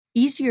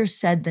Easier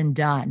said than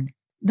done.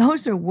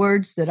 Those are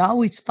words that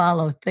always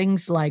follow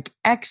things like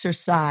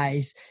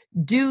exercise,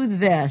 do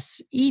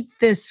this, eat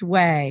this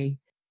way.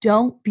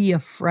 Don't be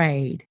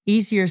afraid.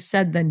 Easier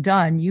said than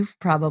done, you've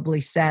probably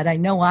said. I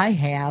know I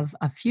have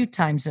a few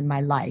times in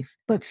my life.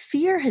 But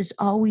fear has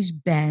always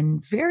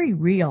been very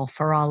real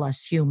for all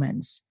us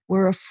humans.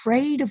 We're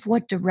afraid of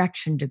what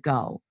direction to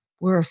go.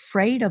 We're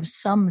afraid of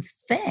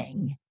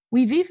something.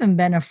 We've even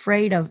been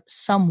afraid of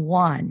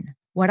someone.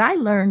 What I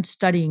learned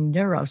studying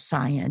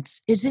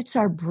neuroscience is it's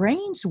our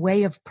brain's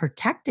way of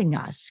protecting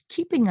us,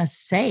 keeping us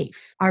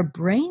safe. Our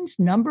brain's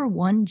number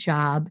one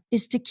job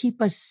is to keep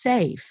us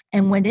safe.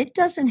 And when it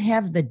doesn't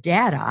have the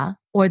data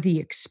or the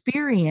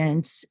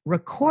experience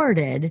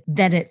recorded,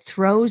 then it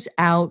throws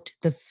out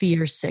the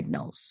fear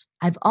signals.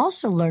 I've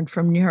also learned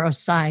from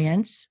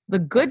neuroscience the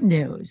good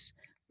news.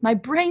 My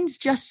brain's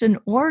just an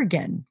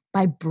organ.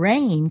 My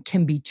brain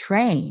can be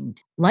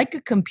trained. Like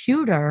a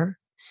computer,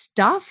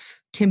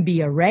 stuff can be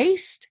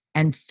erased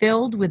and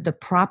filled with the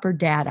proper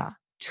data.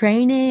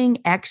 Training,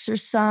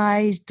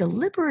 exercise,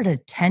 deliberate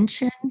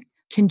attention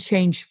can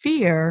change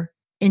fear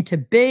into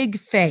big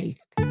faith.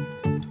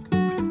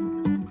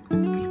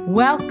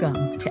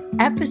 Welcome to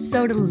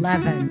episode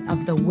 11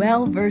 of the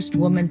Well-Versed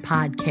Woman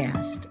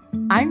podcast.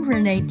 I'm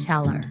Renee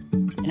Teller.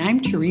 And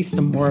I'm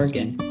Teresa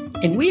Morgan.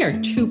 And we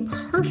are two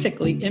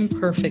perfectly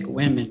imperfect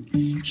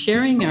women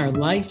sharing our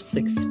life's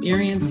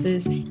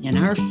experiences and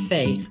our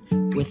faith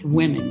with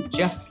women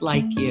just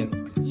like you.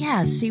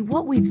 Yeah, see,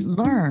 what we've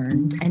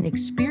learned and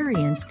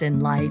experienced in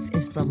life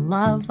is the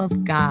love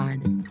of God.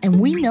 And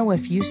we know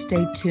if you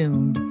stay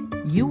tuned,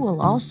 you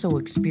will also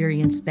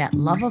experience that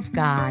love of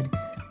God,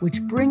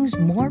 which brings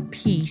more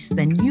peace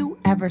than you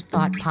ever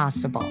thought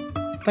possible.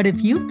 But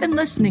if you've been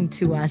listening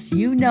to us,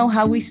 you know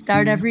how we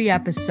start every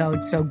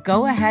episode, so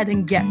go ahead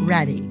and get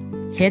ready.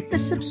 Hit the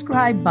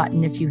subscribe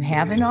button if you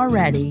haven't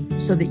already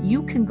so that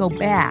you can go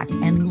back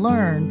and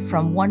learn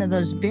from one of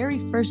those very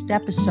first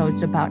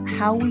episodes about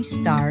how we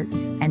start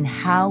and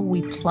how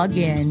we plug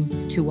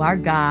in to our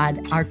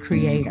God, our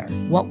Creator.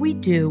 What we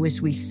do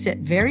is we sit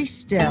very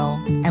still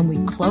and we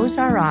close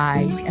our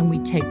eyes and we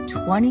take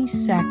 20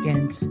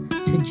 seconds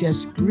to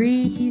just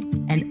breathe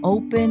and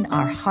open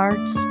our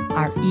hearts,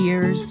 our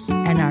ears,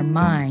 and our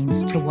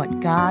minds to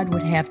what God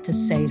would have to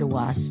say to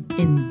us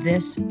in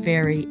this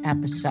very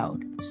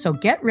episode. So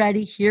get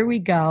ready, here we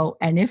go.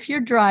 And if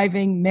you're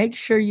driving, make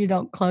sure you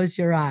don't close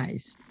your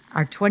eyes.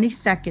 Our 20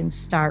 seconds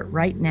start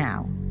right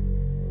now.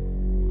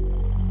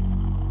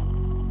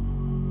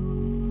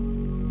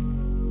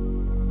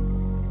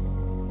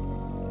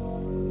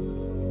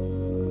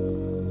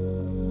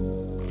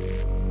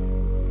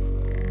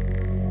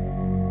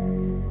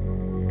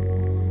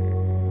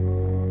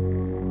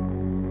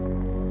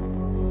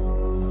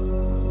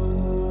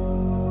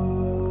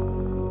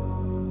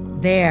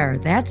 There,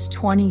 that's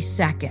 20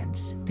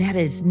 seconds. That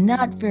is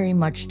not very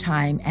much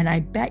time, and I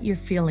bet you're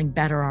feeling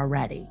better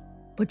already.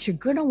 But you're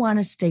going to want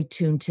to stay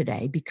tuned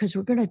today because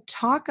we're going to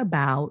talk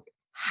about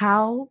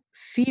how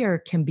fear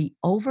can be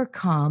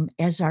overcome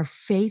as our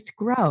faith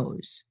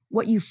grows.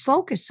 What you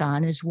focus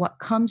on is what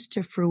comes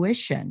to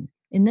fruition.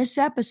 In this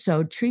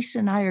episode, Teresa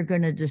and I are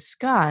going to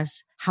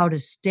discuss how to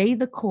stay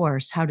the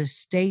course, how to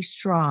stay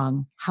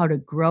strong, how to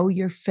grow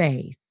your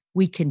faith.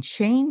 We can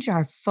change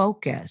our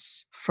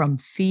focus from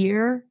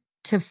fear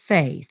to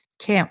faith,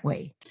 can't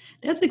we?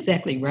 That's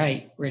exactly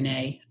right,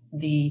 Renee.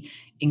 The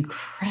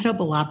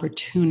incredible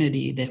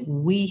opportunity that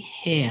we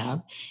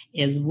have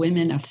as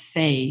women of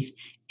faith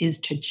is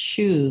to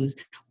choose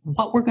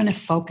what we're going to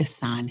focus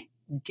on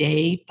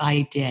day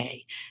by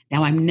day.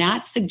 Now, I'm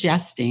not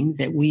suggesting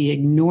that we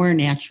ignore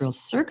natural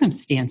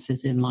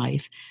circumstances in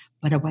life,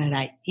 but what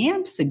I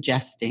am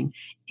suggesting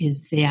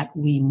is that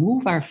we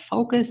move our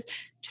focus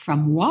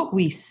from what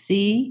we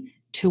see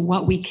to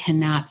what we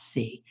cannot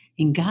see.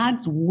 And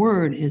God's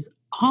word is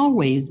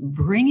always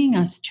bringing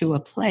us to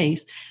a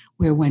place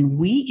where when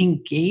we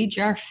engage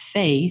our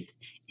faith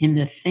in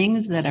the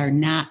things that are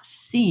not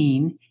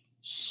seen,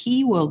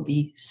 He will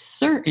be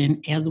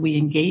certain as we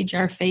engage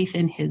our faith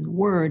in His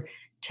word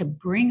to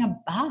bring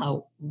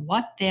about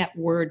what that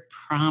word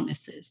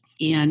promises.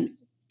 And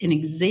an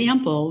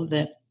example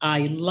that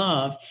I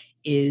love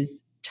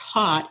is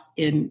taught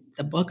in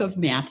the book of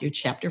Matthew,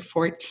 chapter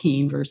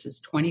 14, verses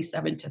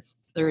 27 to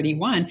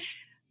 31,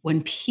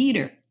 when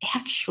Peter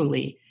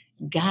actually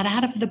got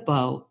out of the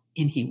boat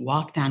and he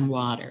walked on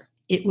water.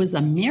 It was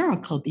a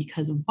miracle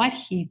because what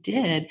he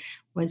did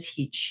was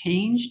he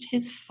changed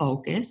his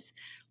focus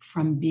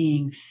from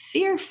being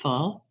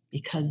fearful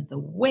because the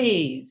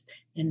waves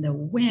and the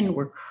wind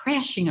were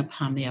crashing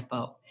upon that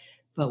boat.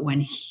 But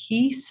when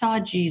he saw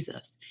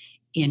Jesus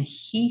and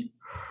he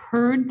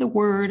heard the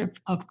word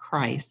of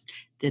Christ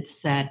that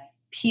said,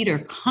 Peter,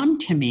 come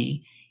to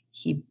me,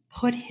 he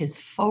put his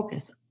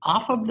focus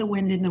off of the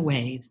wind and the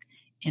waves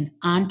and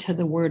onto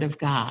the word of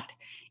God.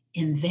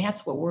 And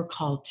that's what we're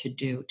called to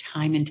do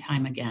time and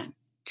time again.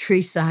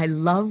 Teresa, I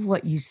love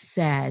what you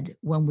said.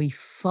 When we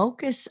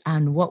focus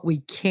on what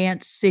we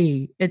can't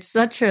see, it's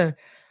such a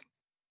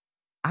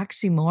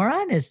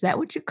oxymoron. Is that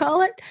what you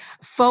call it?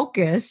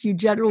 Focus. You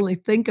generally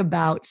think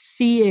about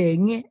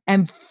seeing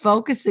and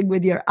focusing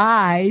with your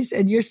eyes,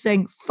 and you're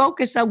saying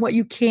focus on what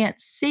you can't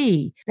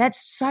see.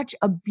 That's such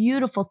a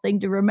beautiful thing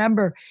to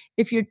remember.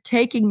 If you're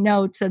taking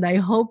notes, and I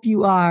hope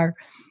you are,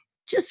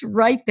 just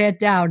write that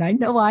down. I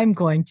know I'm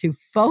going to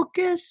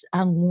focus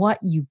on what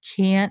you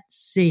can't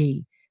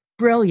see.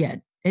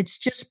 Brilliant. It's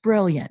just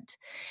brilliant.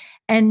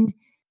 And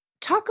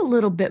talk a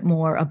little bit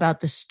more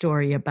about the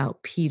story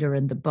about Peter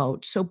and the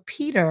boat. So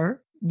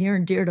Peter, near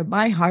and dear to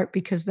my heart,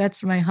 because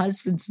that's my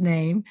husband's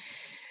name,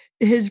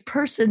 his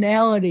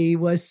personality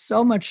was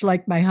so much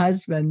like my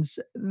husband's,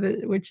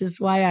 which is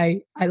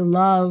why I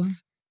love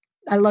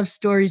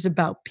stories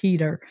about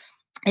Peter.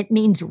 It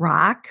means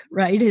rock,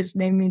 right? His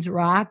name means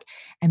rock.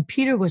 And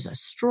Peter was a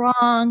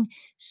strong,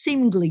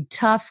 seemingly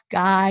tough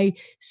guy,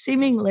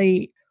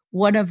 seemingly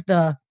one of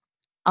the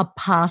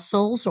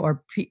apostles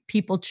or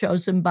people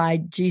chosen by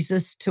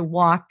Jesus to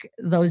walk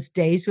those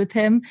days with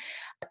him,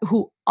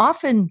 who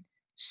often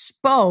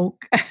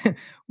spoke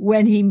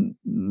when he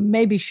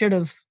maybe should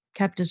have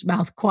kept his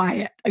mouth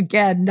quiet.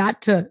 Again,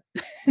 not to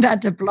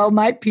blow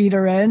my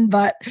Peter in,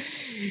 but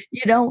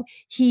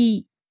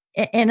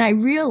and I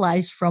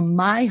realized from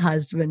my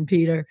husband,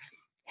 Peter,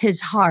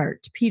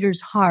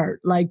 Peter's heart,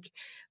 like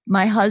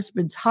my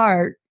husband's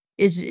heart,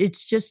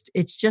 it's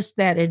just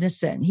that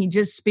innocent. He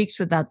just speaks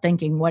without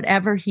thinking,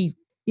 whatever he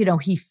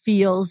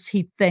feels,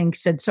 he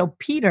thinks. And so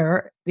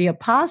Peter, the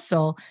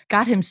apostle,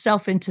 got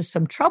himself into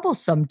some trouble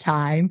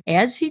sometime,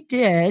 as he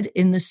did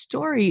in the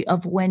story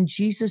of when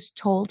Jesus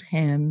told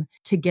him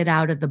to get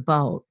out of the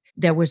boat.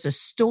 There was a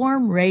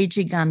storm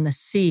raging on the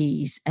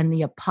seas, and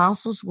the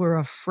apostles were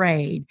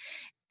afraid.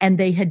 And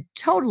they had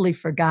totally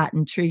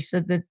forgotten,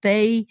 Teresa, that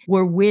they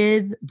were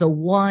with the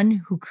one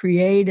who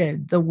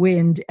created the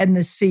wind and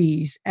the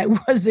seas and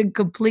was in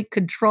complete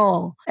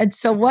control. And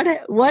so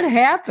what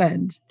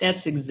happened?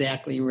 That's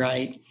exactly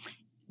right.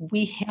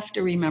 We have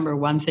to remember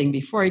one thing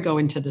before we go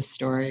into the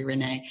story,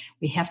 Renee.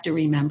 We have to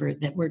remember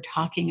that we're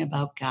talking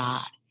about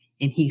God,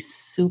 and he's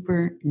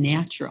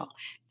supernatural.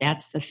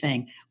 That's the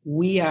thing.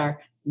 We are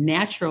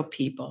natural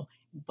people,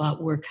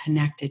 but we're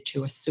connected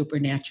to a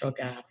supernatural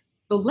God.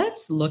 So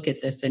let's look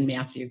at this in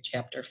Matthew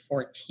chapter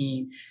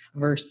 14,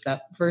 verse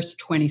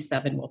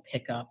 27 we'll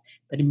pick up.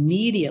 But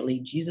immediately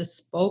Jesus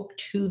spoke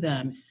to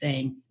them,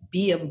 saying,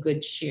 "Be of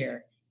good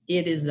cheer.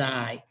 It is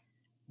I.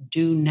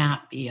 Do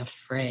not be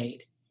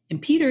afraid."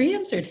 And Peter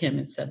answered him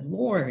and said,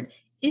 "Lord,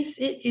 if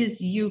it is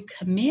you,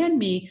 command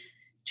me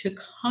to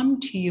come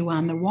to you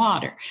on the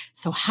water."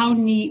 So how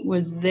neat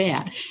was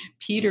that?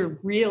 Peter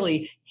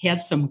really had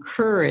some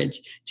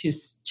courage to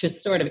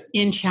sort of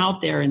inch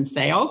out there and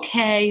say,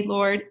 "Okay,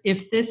 Lord,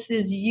 if this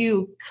is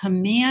you,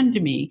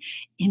 command me."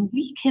 And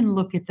we can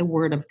look at the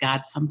word of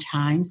God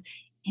sometimes,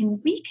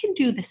 and we can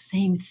do the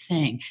same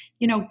thing.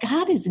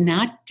 God is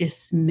not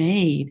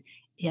dismayed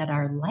at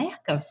our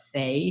lack of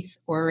faith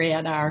or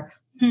at our,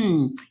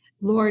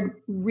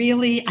 Lord,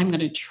 really, I'm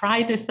going to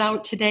try this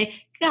out today.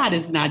 God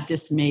is not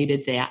dismayed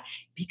at that,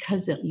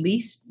 because at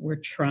least we're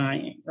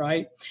trying,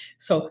 right?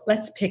 So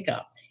let's pick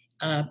up.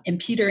 And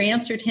Peter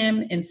answered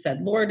him and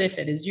said, "Lord, if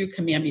it is you,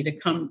 command me to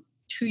come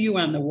to you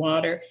on the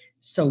water."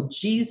 So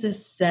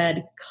Jesus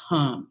said,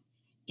 "Come."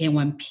 And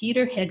when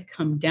Peter had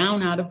come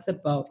down out of the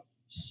boat,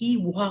 he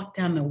walked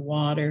on the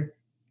water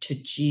to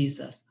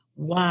Jesus.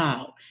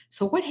 Wow.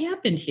 So what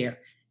happened here?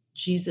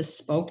 Jesus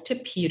spoke to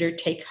Peter,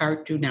 "Take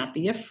heart, do not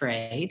be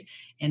afraid."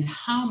 And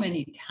how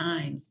many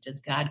times does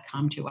God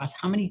come to us?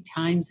 How many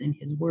times in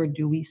his word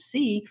do we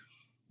see,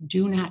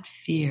 "Do not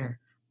fear,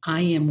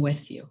 I am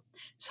with you"?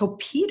 So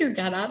Peter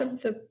got out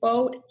of the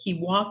boat. He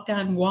walked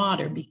on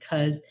water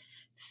because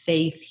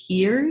faith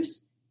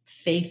hears,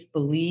 faith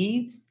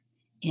believes,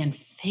 and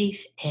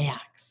faith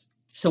acts.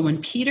 So when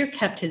Peter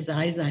kept his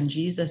eyes on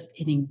Jesus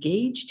and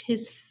engaged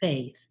his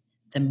faith,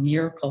 the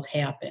miracle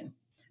happened.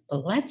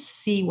 But let's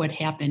see what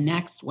happened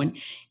next when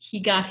he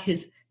got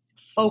his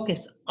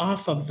focus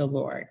off of the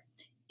Lord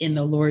in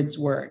the Lord's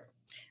word.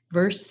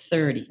 Verse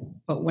 30,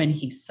 but when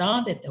he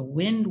saw that the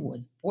wind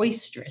was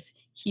boisterous,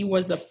 he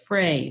was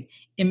afraid,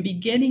 and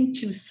beginning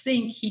to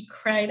sink, he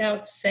cried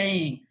out,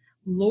 saying,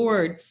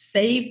 "Lord,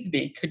 save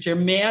me." Could you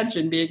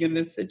imagine being in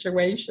this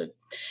situation?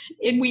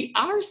 And we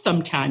are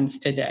sometimes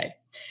today.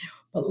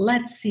 But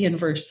let's see in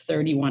verse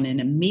 31,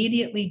 and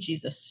immediately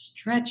Jesus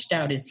stretched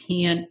out his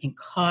hand and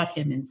caught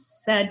him and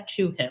said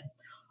to him,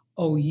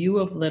 "O you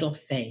of little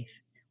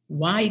faith,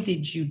 why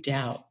did you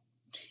doubt?"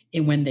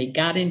 And when they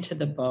got into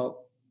the boat,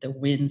 the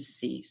wind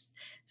ceased.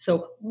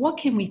 So what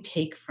can we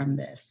take from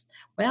this?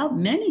 Well,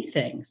 many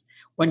things.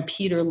 When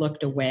Peter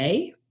looked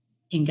away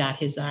and got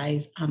his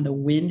eyes on the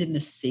wind and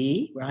the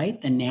sea, right,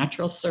 the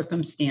natural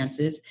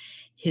circumstances,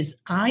 his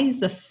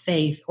eyes of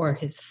faith or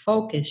his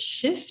focus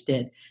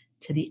shifted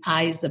to the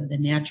eyes of the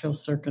natural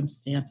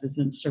circumstances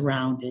and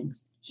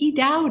surroundings. He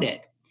doubted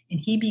and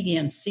he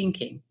began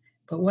sinking.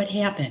 But what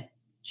happened?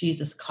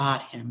 Jesus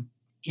caught him.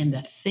 And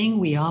the thing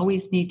we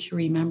always need to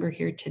remember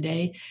here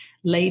today,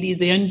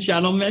 ladies and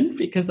gentlemen,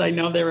 because I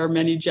know there are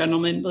many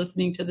gentlemen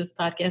listening to this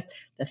podcast,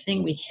 the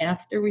thing we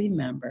have to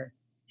remember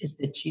is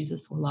that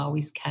Jesus will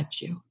always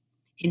catch you.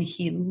 And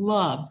he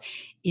loves,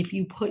 if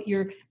you put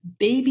your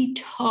baby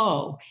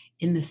toe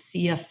in the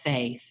sea of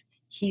faith,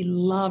 he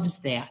loves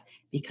that.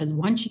 Because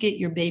once you get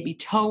your baby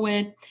toe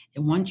in,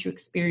 and once you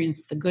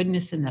experience the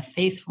goodness and the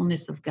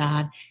faithfulness of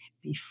God,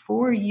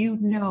 before you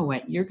know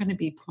it, you're going to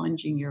be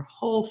plunging your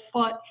whole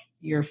foot,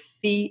 your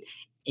feet,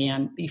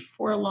 and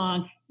before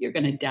long, you're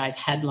going to dive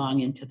headlong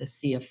into the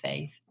sea of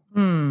faith.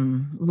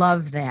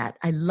 Love that.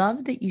 I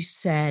love that you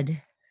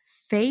said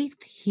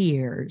faith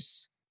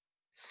hears,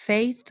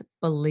 faith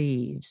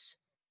believes,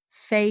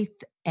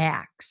 faith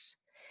acts.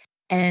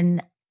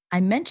 And I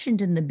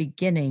mentioned in the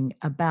beginning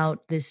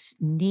about this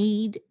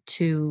need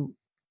to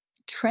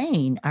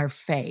train our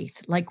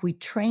faith, like we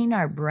train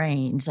our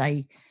brains.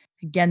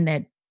 Again,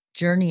 that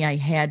journey I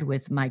had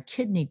with my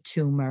kidney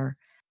tumor,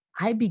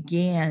 I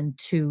began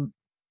to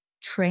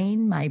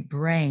train my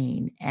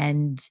brain,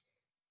 and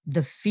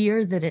the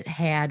fear that it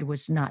had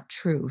was not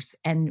truth.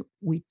 And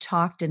we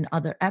talked in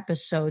other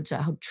episodes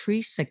how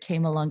Teresa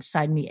came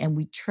alongside me and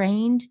we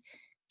trained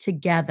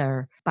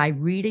together by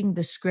reading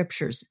the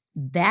scriptures.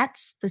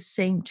 That's the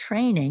same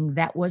training.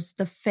 That was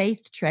the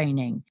faith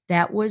training.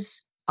 That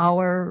was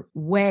our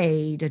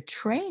way to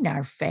train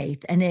our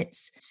faith. And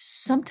it's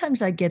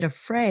sometimes I get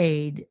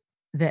afraid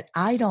that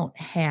I don't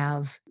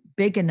have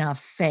big enough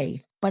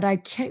faith, but I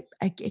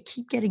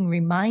keep getting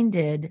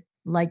reminded,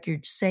 like you're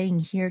saying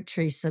here,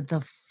 Teresa,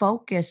 the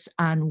focus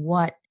on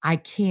what I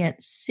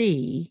can't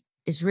see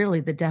is really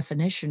the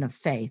definition of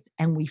faith.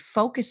 And we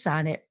focus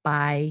on it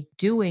by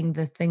doing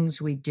the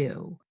things we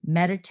do,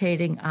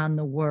 meditating on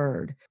the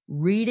word,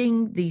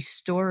 reading these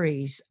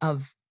stories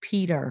of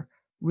Peter,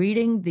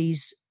 reading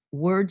these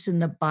words in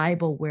the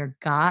Bible where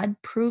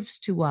God proves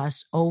to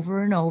us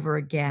over and over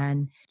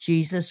again,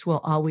 Jesus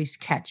will always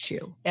catch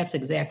you. That's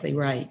exactly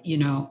right. You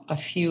know, a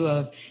few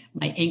of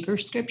my anchor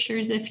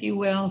scriptures, if you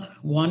will,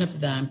 one of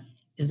them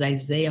is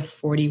Isaiah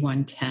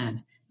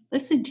 41:10.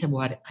 Listen to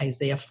what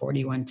Isaiah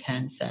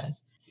 41:10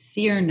 says.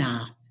 Fear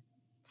not,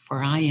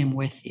 for I am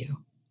with you.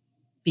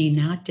 Be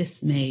not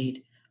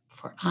dismayed,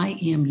 for I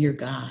am your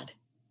God.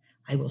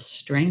 I will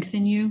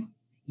strengthen you.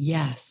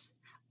 Yes,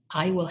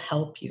 I will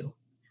help you.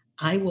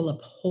 I will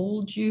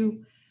uphold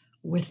you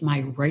with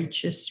my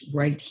righteous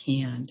right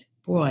hand.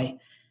 Boy,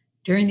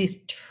 during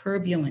these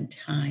turbulent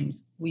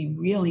times, we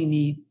really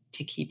need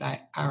to keep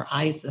our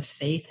eyes of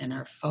faith and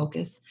our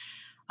focus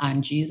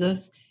on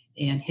Jesus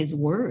and his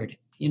word.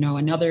 You know,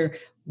 another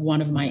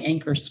one of my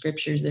anchor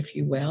scriptures, if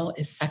you will,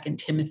 is 2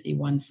 Timothy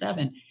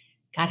 1:7.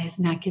 God has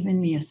not given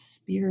me a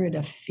spirit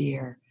of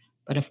fear,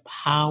 but of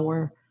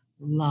power,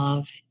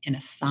 love, and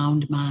a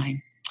sound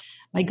mind.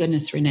 My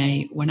goodness,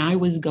 Renee, when I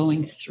was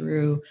going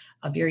through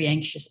a very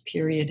anxious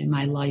period in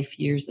my life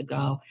years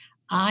ago,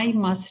 I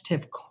must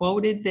have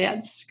quoted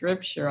that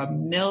scripture a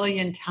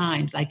million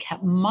times. I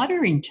kept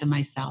muttering to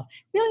myself,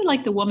 really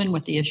like the woman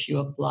with the issue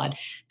of blood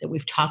that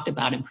we've talked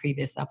about in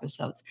previous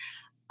episodes.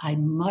 I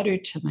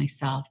muttered to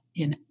myself,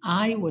 and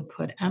I would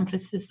put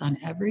emphasis on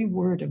every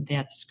word of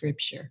that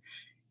scripture.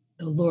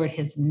 The Lord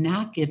has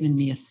not given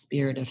me a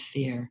spirit of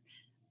fear,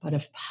 but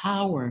of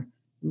power,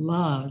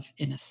 love,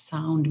 and a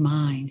sound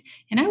mind.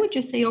 And I would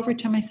just say over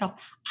to myself,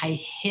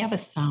 I have a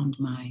sound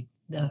mind.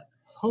 The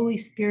Holy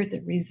Spirit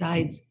that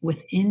resides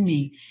within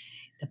me,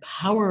 the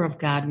power of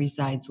God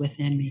resides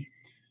within me.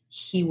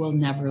 He will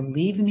never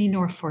leave me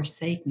nor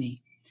forsake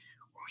me.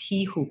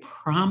 He who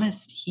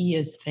promised, he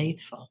is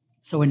faithful.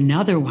 So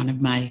another one of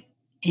my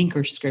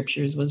anchor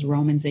scriptures was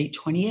Romans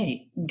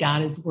 8:28.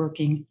 God is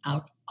working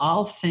out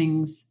all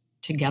things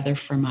together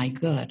for my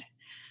good.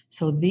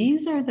 So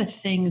these are the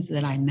things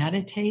that I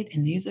meditate,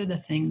 and these are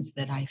the things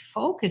that I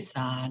focus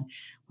on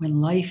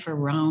when life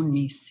around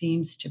me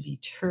seems to be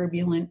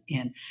turbulent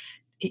and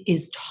it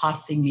is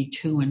tossing me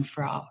to and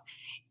fro.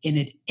 And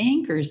it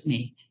anchors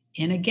me.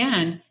 And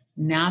again,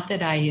 not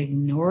that I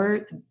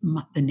ignore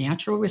the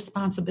natural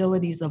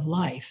responsibilities of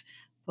life,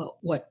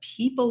 but what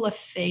people of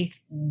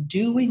faith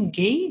do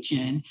engage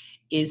in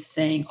is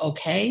saying,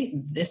 okay,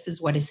 this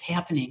is what is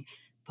happening.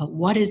 But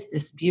what is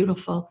this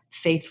beautiful,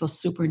 faithful,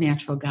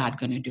 supernatural God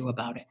going to do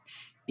about it?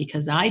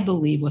 Because I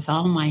believe with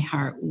all my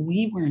heart,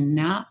 we were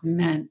not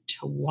meant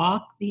to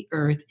walk the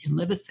earth and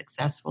live a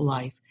successful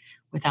life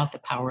without the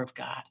power of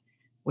God,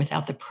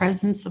 without the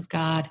presence of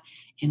God,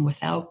 and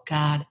without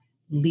God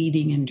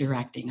leading and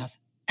directing us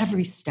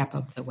every step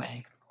of the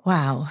way.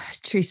 Wow,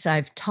 Teresa,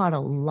 I've taught a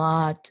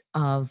lot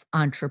of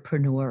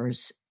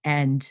entrepreneurs,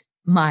 and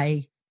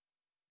my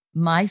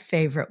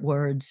favorite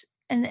words,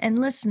 and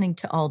listening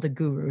to all the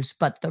gurus,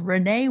 but the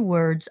Renee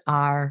words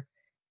are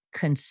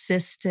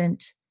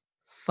consistent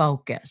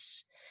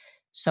focus.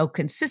 So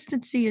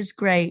consistency is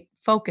great,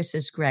 focus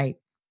is great.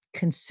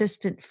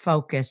 Consistent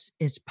focus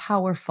is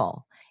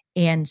powerful.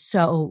 And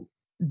so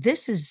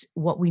this is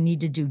what we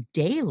need to do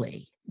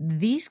daily.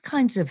 These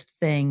kinds of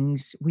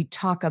things we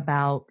talk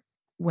about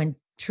when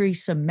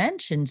Teresa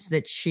mentions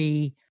that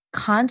she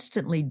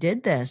constantly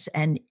did this,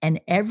 and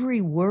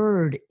every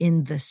word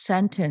in the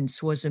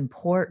sentence was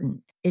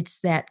important. It's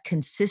that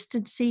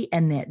consistency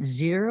and that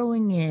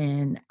zeroing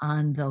in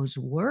on those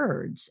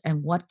words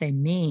and what they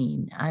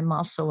mean. I'm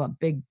also a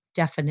big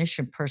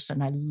definition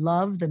person. I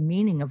love the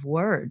meaning of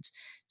words.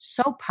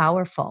 So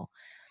powerful.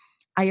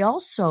 I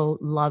also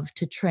love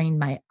to train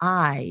my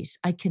eyes.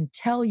 I can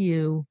tell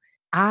you,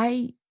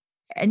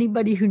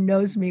 anybody who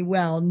knows me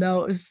well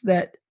knows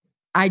that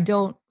I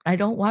don't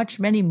watch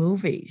many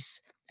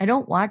movies. I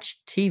don't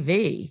watch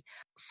TV.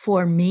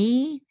 For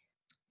me,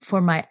 for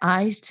my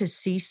eyes to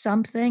see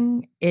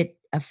something, it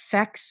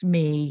affects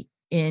me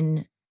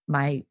in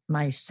my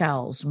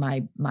cells,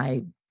 my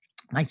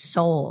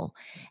soul,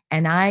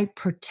 and I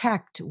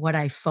protect what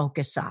I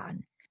focus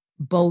on,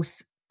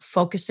 both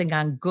focusing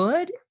on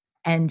good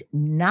and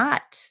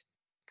not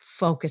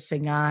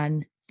focusing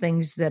on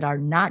things that are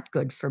not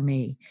good for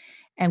me.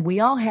 And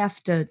we all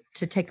have to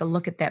take a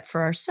look at that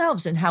for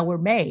ourselves and how we're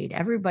made.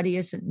 Everybody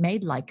isn't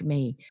made like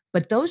me,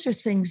 but those are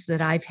things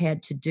that I've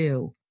had to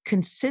do.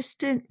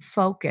 Consistent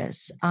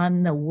focus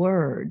on the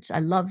words. I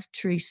love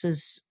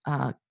Teresa's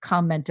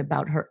comment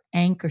about her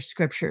anchor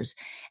scriptures.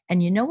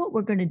 And you know what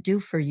we're going to do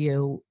for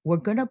you? We're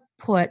going to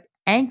put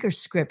anchor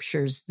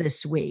scriptures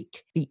this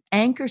week, the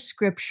anchor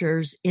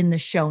scriptures in the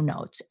show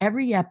notes.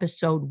 Every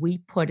episode we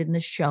put in the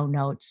show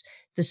notes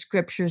the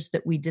scriptures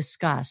that we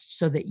discussed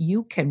so that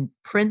you can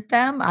print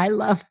them. I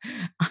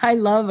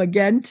love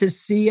again to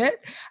see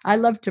it. I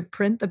love to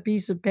print the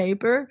piece of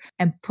paper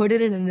and put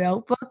it in a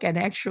notebook and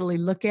actually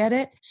look at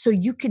it. So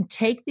you can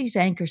take these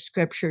anchor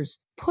scriptures,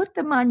 put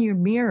them on your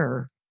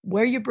mirror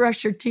where you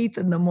brush your teeth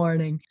in the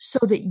morning so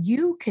that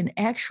you can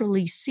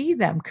actually see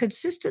them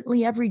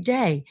consistently every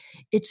day.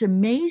 It's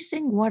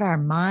amazing what our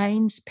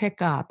minds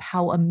pick up,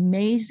 how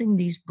amazing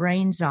these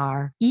brains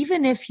are.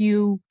 Even if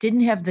you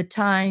didn't have the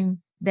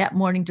time that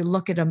morning to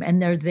look at them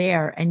and they're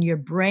there, and your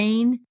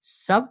brain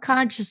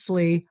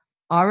subconsciously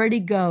already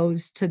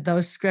goes to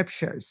those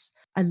scriptures.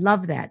 I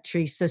love that,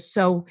 Teresa.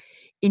 So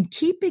in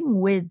keeping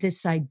with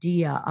this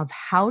idea of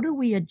how do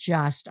we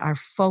adjust our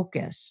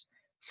focus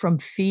from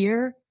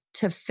fear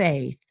to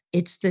faith,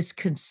 it's this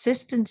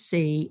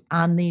consistency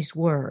on these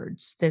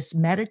words, this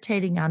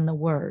meditating on the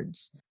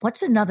words.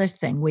 What's another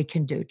thing we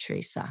can do,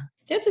 Teresa?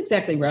 That's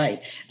exactly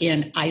right.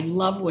 And I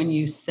love when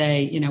you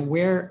say,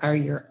 where are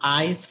your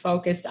eyes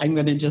focused? I'm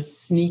going to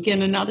just sneak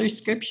in another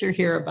scripture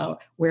here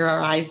about where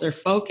our eyes are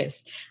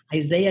focused.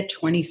 Isaiah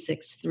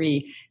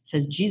 26:3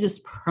 says, Jesus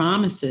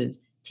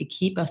promises to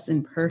keep us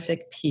in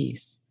perfect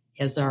peace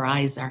as our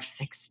eyes are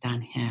fixed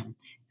on him,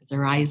 as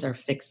our eyes are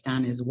fixed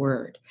on his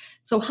word.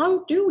 So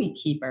how do we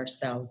keep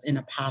ourselves in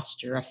a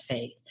posture of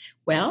faith?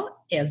 Well,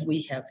 as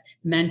we have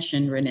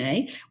mentioned,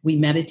 Renee, we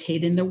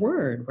meditate in the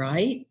word,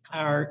 right?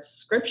 Our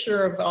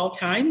scripture of all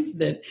times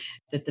that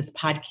this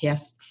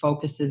podcast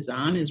focuses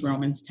on is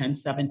Romans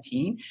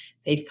 10:17.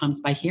 Faith comes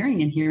by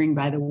hearing, and hearing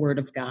by the word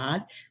of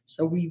God.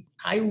 So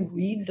I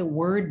read the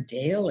word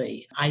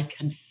daily. I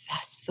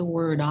confess the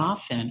word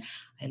often.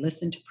 I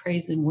listen to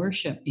praise and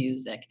worship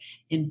music.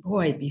 And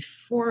boy,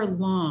 before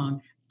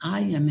long,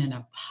 I am in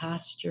a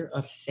posture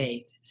of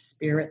faith,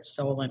 spirit,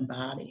 soul, and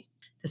body.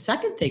 The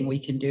second thing we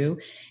can do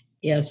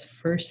is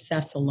 1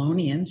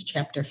 Thessalonians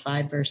chapter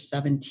 5, verse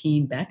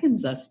 17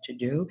 beckons us to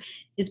do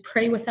is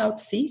pray without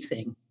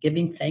ceasing,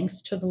 giving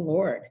thanks to the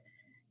Lord.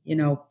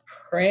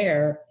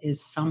 Prayer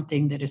is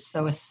something that is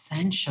so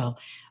essential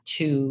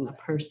to a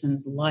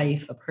person's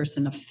life, a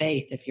person of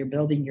faith. If you're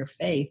building your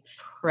faith,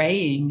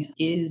 praying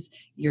is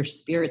your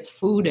spirit's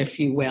food, if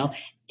you will,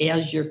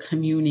 as you're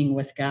communing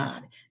with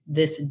God.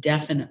 This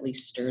definitely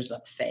stirs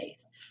up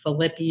faith.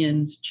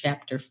 Philippians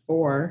chapter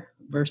 4,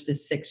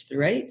 verses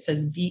 6-8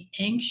 says, be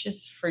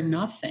anxious for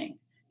nothing,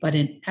 but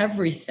in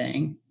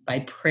everything,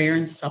 by prayer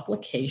and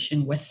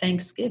supplication with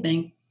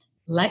thanksgiving,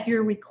 let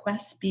your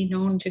requests be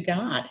known to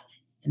God.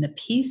 And the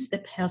peace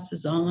that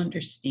passes all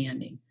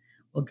understanding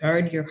will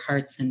guard your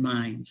hearts and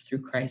minds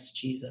through Christ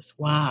Jesus.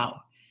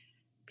 Wow.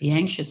 Be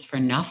anxious for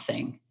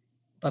nothing,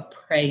 but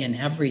pray in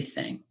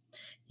everything.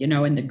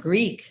 In the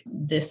Greek,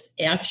 this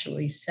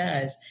actually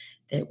says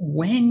that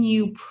when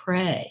you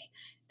pray,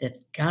 that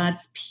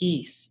God's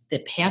peace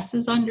that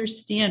passes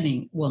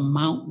understanding will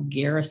mount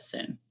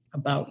garrison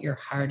about your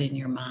heart and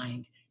your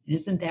mind. And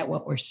isn't that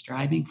what we're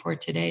striving for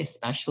today,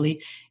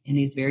 especially in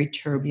these very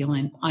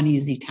turbulent,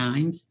 uneasy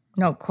times?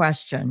 No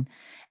question.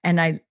 And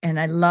I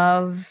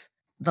love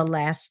the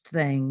last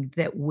thing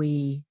that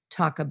we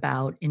talk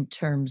about in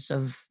terms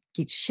of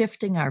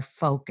shifting our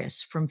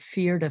focus from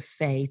fear to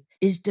faith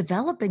is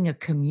developing a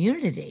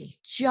community,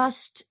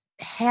 just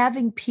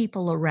having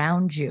people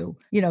around you.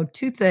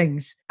 Two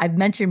things. I've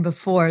mentioned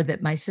before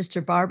that my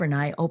sister Barbara and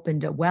I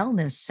opened a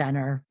wellness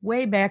center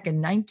way back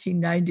in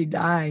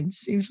 1999,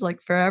 seems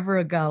like forever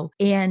ago.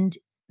 And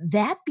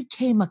that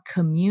became a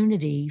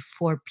community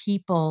for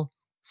people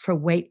for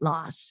weight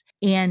loss.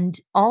 And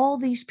all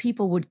these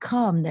people would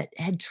come that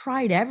had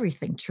tried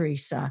everything,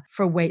 Teresa,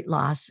 for weight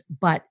loss.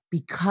 But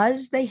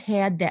because they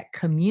had that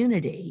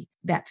community,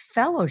 that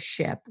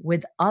fellowship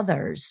with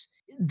others,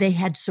 they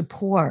had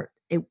support.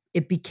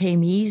 it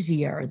became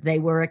easier. They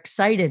were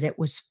excited. It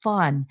was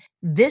fun.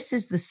 This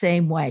is the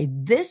same way.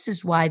 This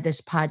is why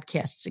this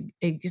podcast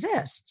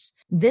exists.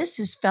 This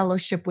is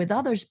fellowship with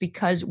others,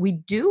 because we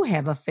do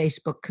have a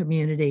Facebook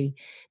community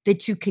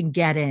that you can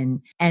get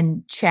in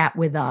and chat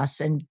with us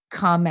and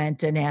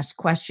comment and ask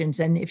questions.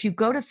 And if you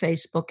go to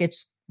Facebook,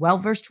 it's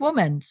Well-Versed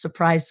Woman.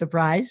 Surprise,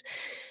 surprise.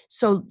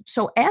 So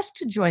ask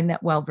to join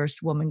that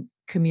Well-Versed Woman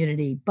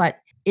community, but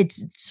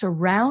it's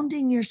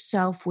surrounding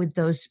yourself with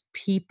those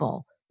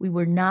people. We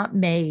were not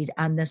made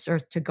on this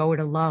earth to go it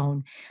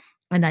alone.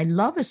 And I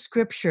love a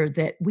scripture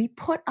that we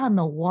put on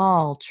the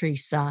wall,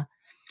 Teresa.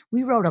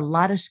 We wrote a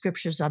lot of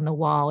scriptures on the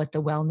wall at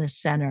the Wellness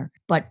Center,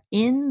 but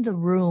in the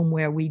room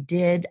where we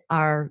did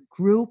our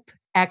group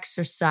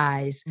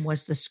exercise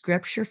was the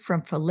scripture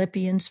from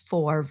Philippians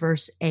 4,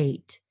 verse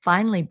 8.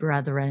 Finally,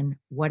 brethren,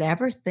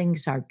 whatever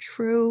things are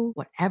true,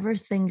 whatever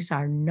things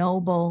are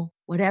noble,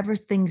 whatever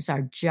things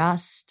are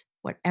just,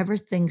 whatever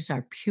things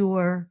are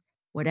pure,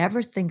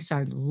 whatever things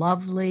are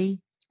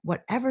lovely,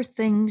 whatever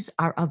things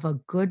are of a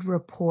good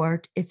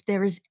report, if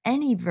there is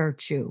any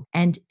virtue,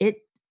 and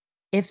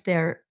if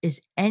there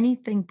is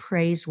anything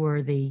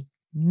praiseworthy,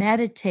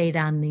 meditate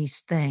on these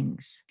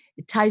things.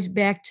 It ties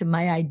back to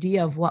my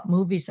idea of what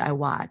movies I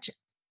watch.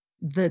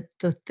 The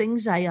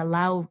things I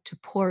allow to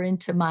pour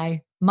into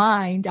my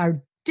mind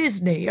are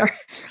Disney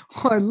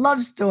or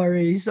love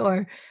stories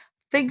or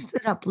things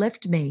that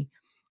uplift me.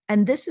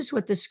 And this is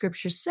what the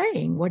scripture's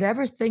saying.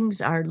 Whatever things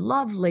are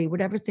lovely,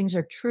 whatever things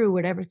are true,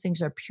 whatever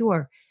things are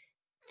pure,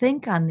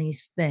 think on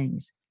these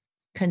things.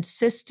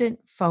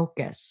 Consistent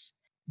focus.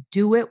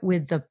 Do it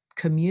with the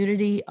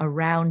community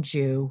around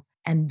you.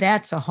 And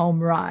that's a home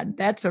run.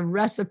 That's a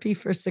recipe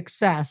for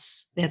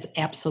success. That's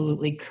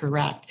absolutely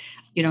correct.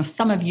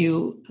 Some of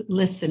you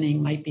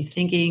listening might be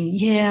thinking,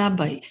 yeah,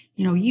 but,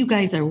 you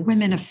guys are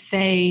women of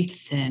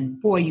faith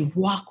and boy, you've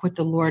walked with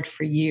the Lord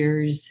for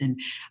years.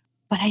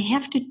 But I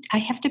have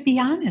to be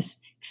honest,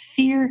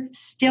 fear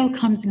still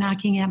comes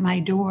knocking at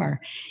my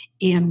door.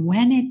 And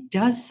when it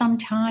does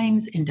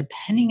sometimes, and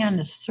depending on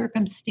the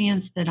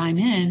circumstance that I'm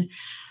in,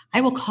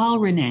 I will call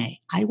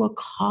Renee. I will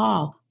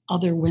call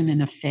other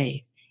women of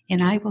faith.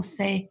 And I will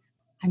say,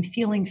 I'm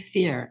feeling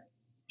fear.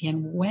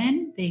 And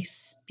when they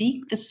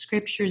speak the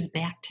scriptures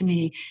back to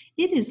me,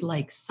 it is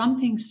like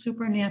something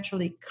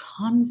supernaturally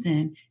comes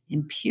in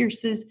and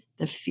pierces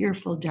the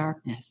fearful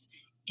darkness.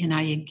 And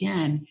I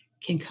again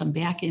can come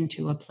back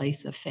into a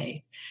place of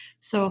faith.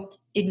 So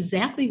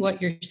exactly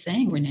what you're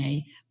saying,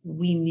 Renee,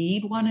 we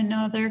need one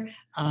another.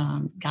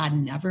 God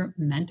never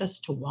meant us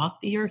to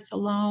walk the earth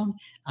alone.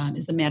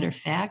 As a matter of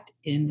fact,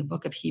 in the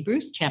book of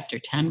Hebrews, chapter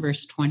 10,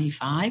 verse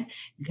 25,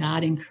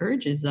 God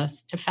encourages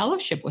us to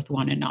fellowship with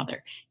one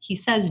another. He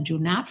says, do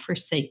not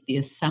forsake the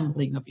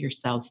assembling of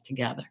yourselves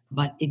together,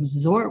 but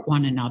exhort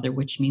one another,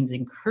 which means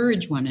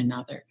encourage one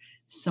another,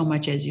 so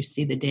much as you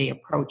see the day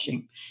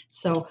approaching.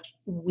 So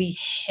we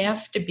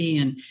have to be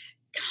in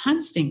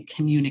constant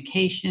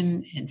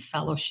communication and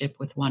fellowship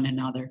with one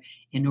another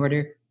in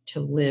order to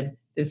live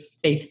this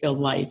faith-filled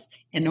life,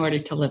 in order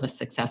to live a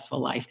successful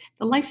life,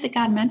 the life that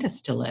God meant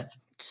us to live.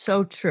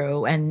 So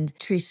true. And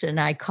Teresa and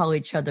I call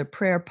each other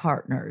prayer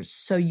partners.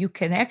 So you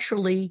can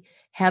actually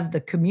have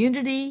the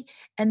community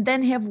and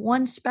then have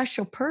one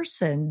special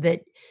person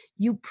that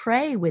you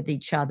pray with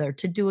each other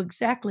to do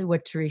exactly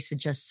what Teresa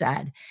just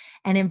said.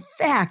 And in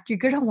fact, you're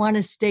going to want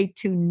to stay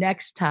tuned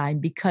next time,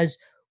 because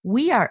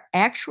we are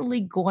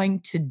actually going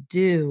to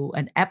do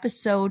an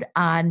episode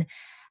on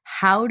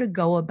how to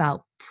go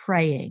about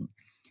praying,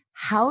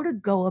 how to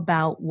go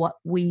about what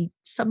we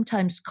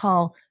sometimes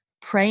call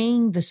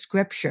praying the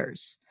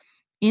scriptures,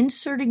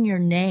 inserting your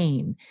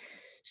name.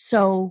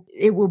 So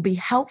it will be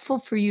helpful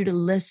for you to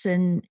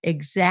listen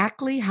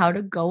exactly how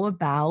to go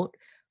about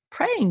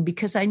praying,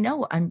 because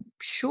I'm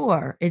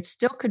sure it's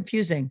still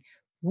confusing.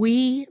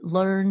 We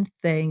learn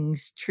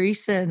things,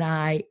 Teresa and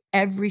I,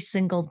 every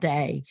single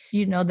day.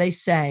 They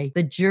say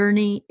the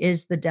journey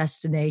is the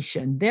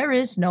destination. There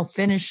is no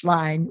finish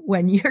line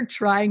when you're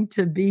trying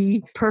to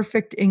be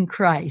perfect in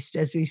Christ,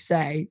 as we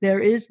say. There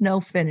is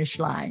no finish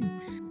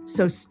line.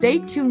 So stay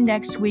tuned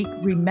next week.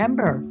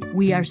 Remember,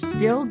 we are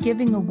still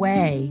giving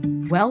away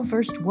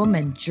Well-Versed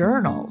Woman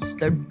journals.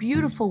 They're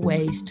beautiful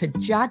ways to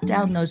jot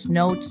down those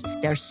notes.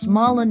 They're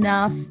small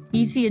enough,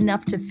 easy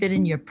enough to fit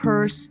in your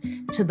purse.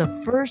 To the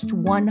first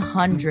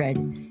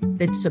 100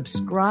 that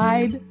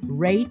subscribe,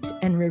 rate,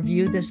 and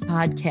review this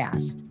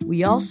podcast.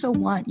 We also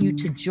want you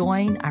to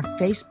join our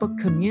Facebook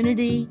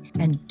community,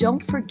 and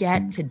don't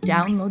forget to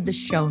download the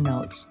show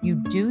notes. You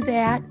do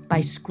that by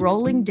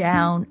scrolling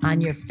down on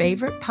your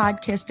favorite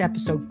podcast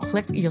episode.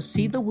 You'll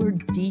see the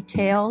word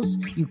details.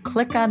 You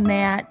click on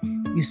that,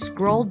 you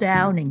scroll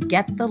down and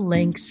get the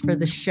links for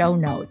the show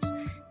notes.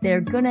 They're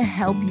going to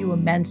help you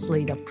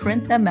immensely to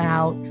print them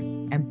out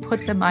and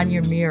put them on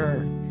your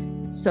mirror.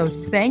 So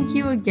thank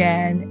you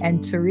again.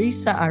 And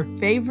Teresa, our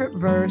favorite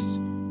verse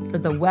for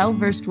the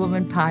Well-Versed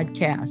Woman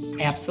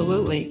podcast.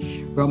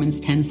 Absolutely.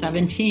 Romans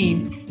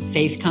 10:17,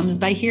 faith comes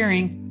by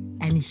hearing.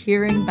 And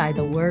hearing by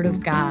the word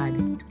of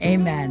God.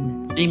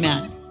 Amen.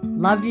 Amen.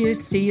 Love you.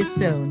 See you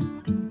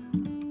soon.